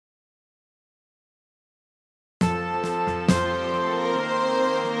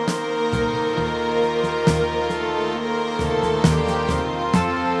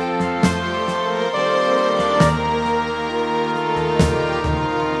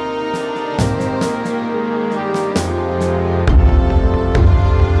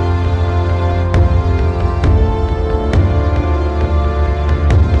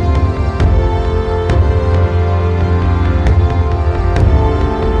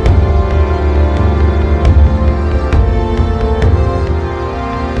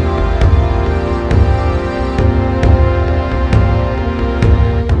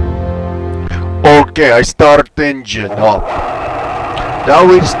Okay, I start engine up. Now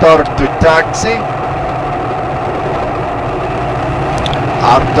we start to taxi.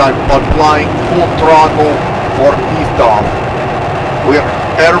 And I'm applying full throttle for liftoff. We're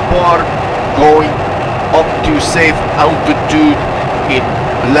airborne, going up to safe altitude in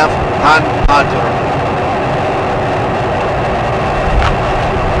left-hand pattern.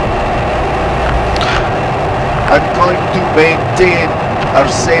 I'm going to maintain our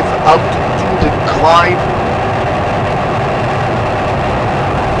safe altitude and climb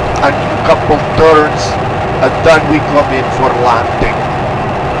and do a couple turns, and then we come in for landing.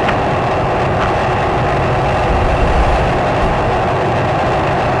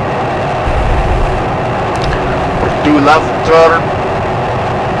 Do left turn.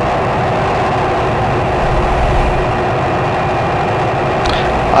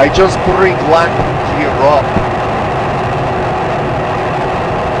 I just bring landing gear up.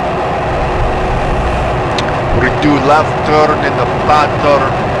 We do left turn in the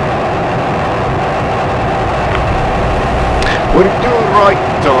pattern. We do right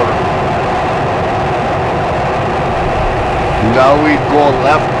turn. Now we go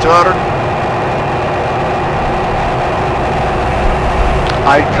left turn.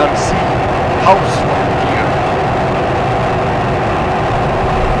 I can see house from here.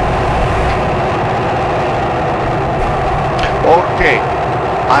 Okay,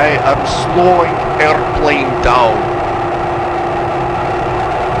 I am slowing airplane down.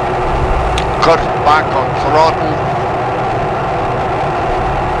 Cut back on throttle.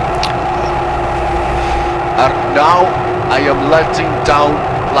 And now I am letting down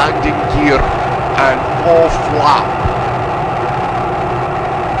landing gear and full flap.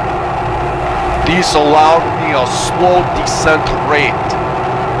 This allowed me a slow descent rate.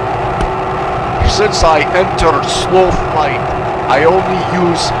 Since I entered slow flight, I only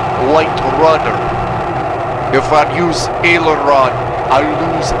use light rudder. If I use aileron, I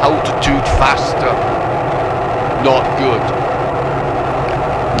lose altitude faster. Not good.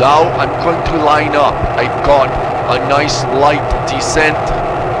 Now I'm going to line up. I've got a nice light descent.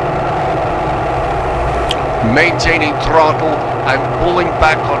 Maintaining throttle, I'm pulling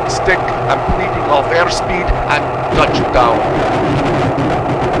back on stick, I'm bleeding off airspeed and touchdown.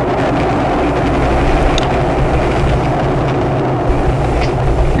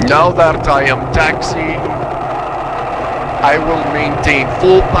 Now that I am taxiing, I will maintain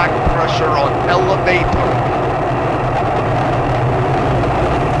full back pressure on elevator.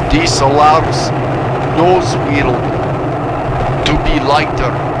 This allows nose wheel to be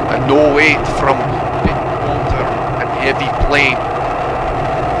lighter and no weight from heavy plane.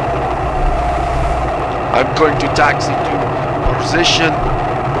 I'm going to taxi to position.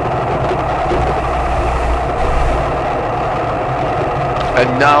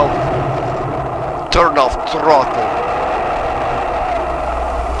 And now turn off throttle.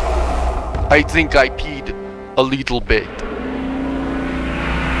 I think I peed a little bit.